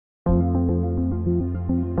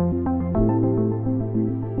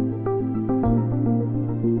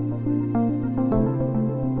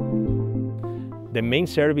The main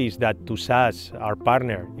service that Tussas, our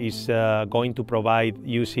partner, is going to provide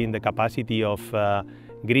using the capacity of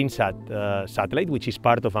Greensat satellite, which is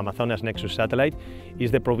part of Amazonas Nexus satellite,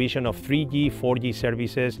 is the provision of 3G, 4G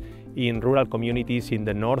services in rural communities in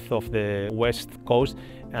the north of the west coast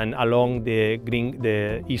and along the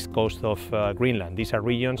east coast of Greenland. These are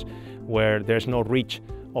regions where there's no reach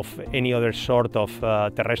of any other sort of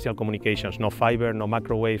terrestrial communications, no fiber, no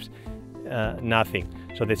microwaves, nothing.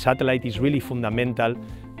 So the satellite is really fundamental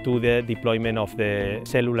to the deployment of the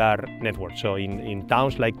cellular network. So in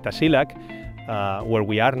towns like Tussas, where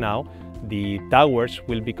we are now, the towers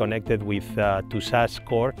will be connected with Tussas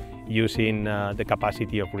core using the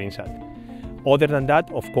capacity of Greensat. Other than that,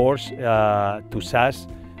 of course, Tussas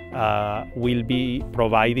will be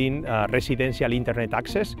providing residential internet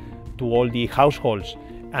access to all the households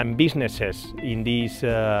and businesses in these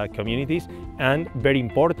communities, and very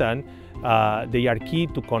important, they are key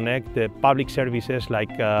to connect the public services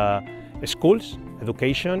like schools,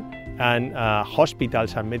 education, and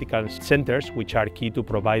hospitals and medical centers, which are key to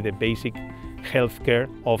provide the basic health care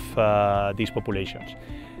of these populations.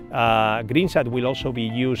 Greensat will also be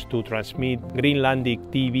used to transmit Greenlandic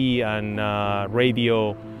TV and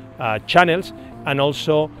radio channels, and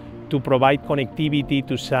also to provide connectivity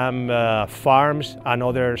to some farms and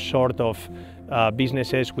other sort of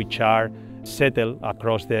businesses which are settled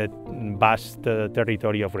across the vast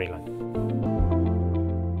territory of Greenland.